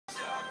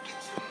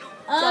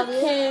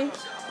Okay.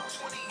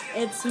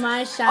 It's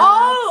my shout-out.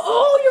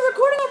 Oh, you're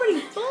recording already.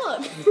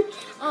 Fuck.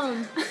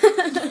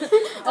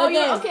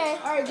 Okay. Okay.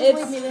 All right,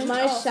 just leave me It's then.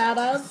 my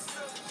shout-outs.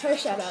 Her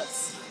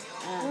shout-outs.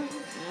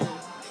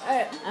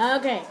 Alright.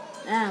 Okay.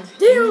 Damn,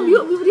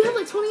 you have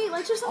like 28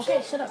 likes or something?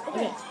 Okay, shut up.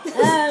 Okay.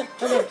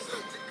 Okay.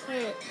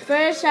 Alright.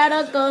 First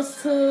shout-out goes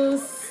to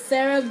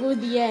Sarah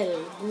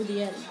Gudiel. Her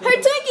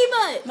Twinkie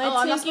butt! My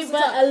Twinkie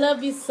butt, I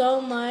love you so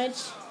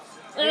much.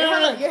 You're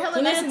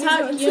hella nice in these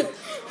ones.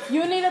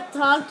 You need to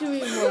talk to me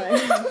more.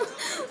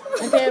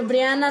 Okay,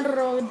 Brianna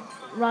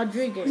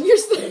Rodriguez. You're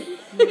still...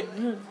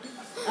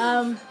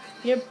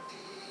 You're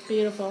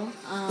beautiful.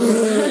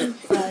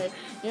 Sorry.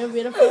 You're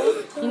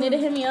beautiful. You need to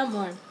hit me up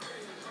more.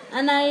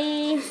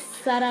 Anai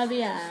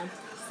Saravia.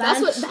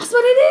 That's what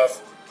it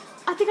is?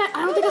 I don't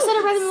think I said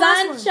it right in the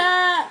last one.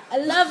 Sancha, I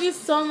love you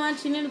so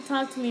much. You need to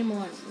talk to me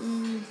more.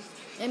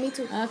 And me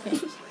too. Okay.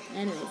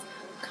 Anyways.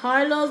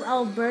 Carlos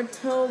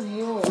Alberto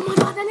Wolf. Oh my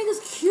god, that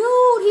nigga's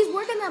cute. He's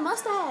working that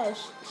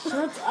mustache.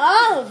 Shut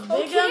up,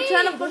 nigga. Okay, I'm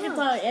trying to fucking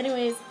talk.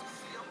 Anyways,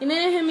 you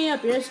need to hit me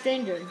up. You're a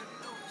stranger.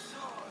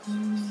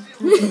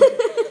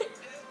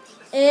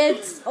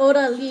 It's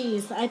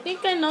Odalise. I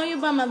think I know you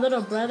by my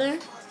little brother.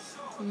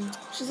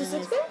 She's a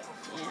 6th grade?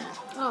 Yeah.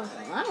 Oh.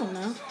 I don't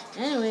know.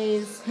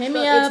 Anyways, hit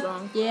me up.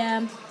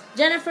 Yeah.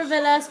 Jennifer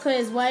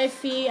Velasquez,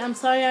 wifey. I'm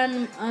sorry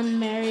I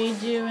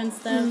unmarried you and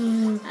stuff.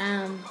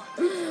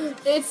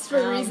 It's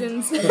for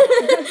reasons.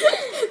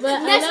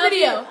 But Next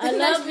video. I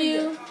love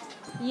you.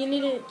 You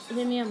need to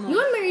hit me up more. You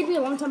unmarried me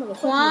a long time ago.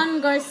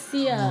 Juan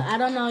Garcia. I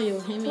don't know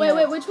you. Hit me up.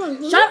 Wait, which one?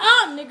 Shut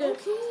up, nigga.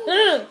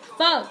 Okay.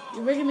 Stop.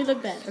 You're making me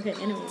look bad. Okay,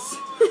 anyways.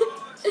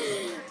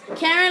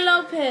 Karen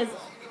Lopez.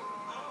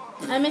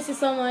 I miss you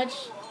so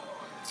much.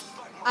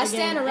 I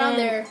stand around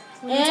there.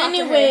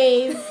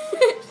 Anyways.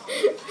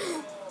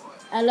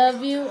 I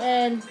love you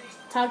and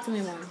talk to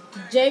me more.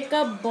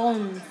 Jacob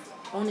Bones.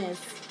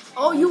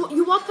 Oh,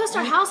 you walked past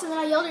our house and then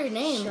I yelled your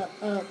name. Shut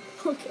up.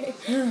 Okay.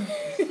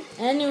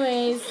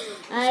 Anyways,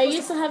 I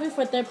used to have you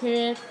for third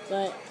period,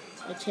 but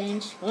I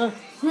changed.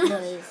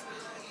 Anyways.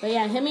 But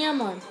yeah, hit me up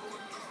more.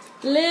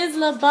 Liz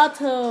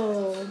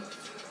Lobato.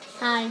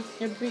 Hi,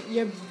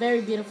 you're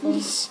very beautiful.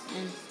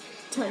 And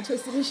Tongue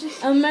twisted and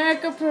shit.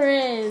 America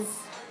Perez.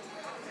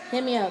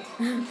 Hit me up.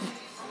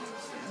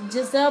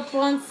 Giselle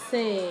Ponce.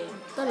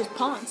 That is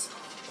Ponce.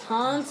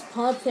 Ponce,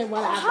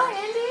 whatever. Hi,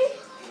 Andy.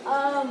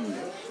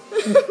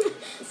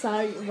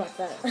 Sorry about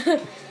that.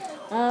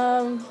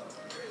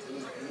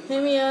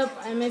 Hit me up.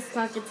 I miss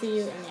talking to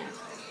you. And yeah.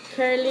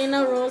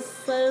 Carolina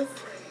Rosas.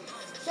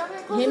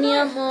 Hit me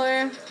up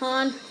more.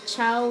 Han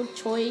Chow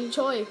Choi.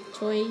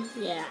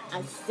 Yeah,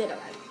 I said it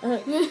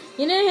right.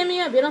 You need to hit me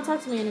up. You don't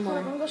talk to me anymore.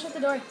 I'm gonna go shut the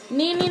door.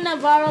 Nini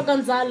Navarro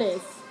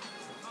Gonzalez.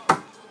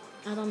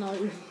 I don't know.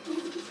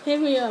 Hit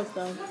me up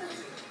though.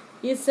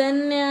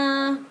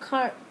 Yesenia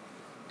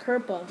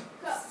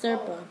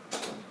Serpa.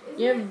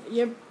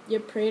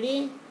 You're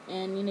pretty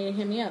and you need to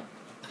hit me up.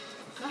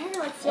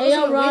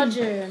 Ayo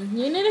Roger,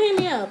 you need to hit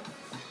me up.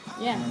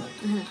 Yeah.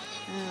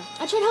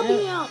 I tried helping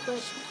you out, but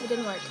it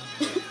didn't work.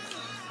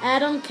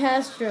 Adam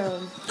Castro.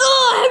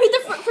 Oh, I have you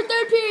for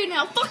third period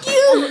now. Fuck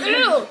you.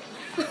 Ew.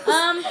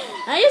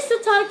 I used to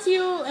talk to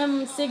you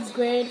in 6th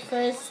grade,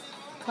 first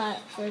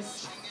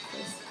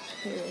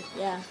period.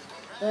 Yeah.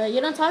 But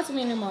you don't talk to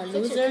me anymore,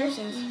 loser.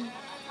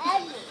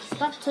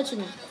 Stop touching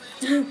me.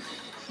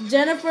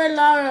 Jennifer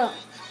Laura.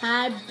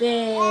 Hi,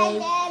 babe.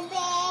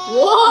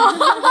 Whoa.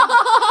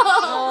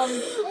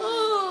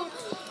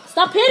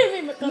 Stop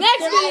hitting me.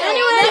 Next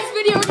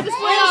video, we're gonna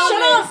spoil all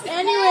Shut up.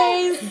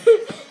 Anyways,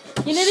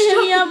 you need to hit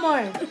me up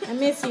more. I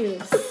miss you.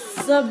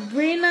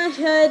 Sabrina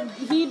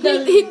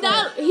Hidalgo.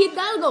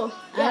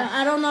 Yeah.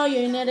 I don't know you.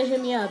 You need to hit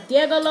me up.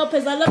 Diego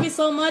Lopez, I love you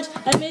so much.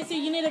 I miss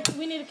you. We need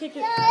to kick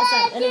it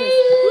outside.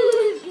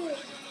 Anyways.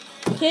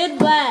 Kid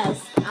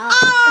Blast.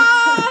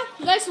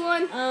 Next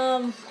one.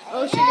 Oh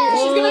shit.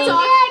 She's gonna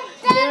talk.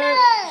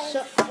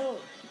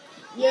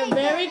 You're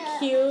very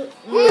cute.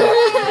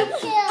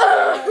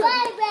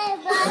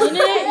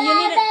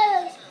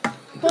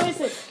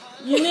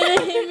 You need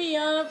to hit me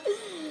up.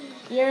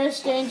 You're a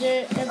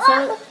stranger. And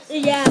so,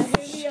 yeah,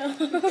 hit me up.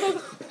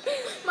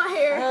 My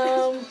hair.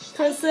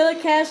 Priscilla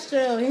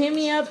Castro, hit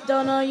me up.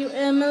 Don't know you.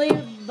 Emily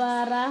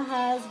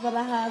Barajas, blah,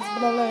 blah.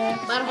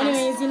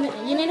 Anyways,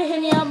 you need to hit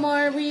me up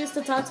more. We used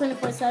to talk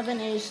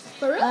 24/7-ish.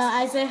 For real?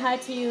 I say hi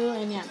to you,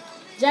 and yeah.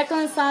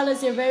 Jacqueline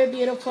Salas, you're very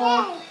beautiful.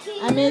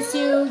 I miss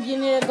you. You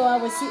need to go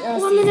out with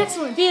the next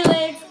one.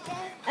 Felix,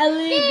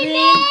 Ellie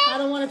Green. I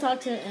don't want to talk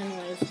to her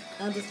anyways.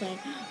 I'm just saying.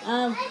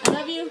 I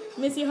love you.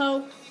 Miss you,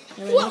 ho.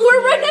 We're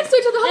right next to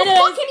each other. How the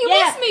fuck can you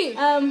miss me?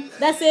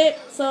 That's it.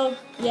 So,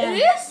 yeah. It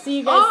is? See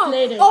you guys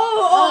later. I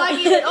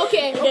get it.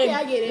 Okay,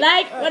 I get it.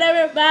 Like,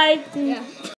 whatever. Bye. Yeah.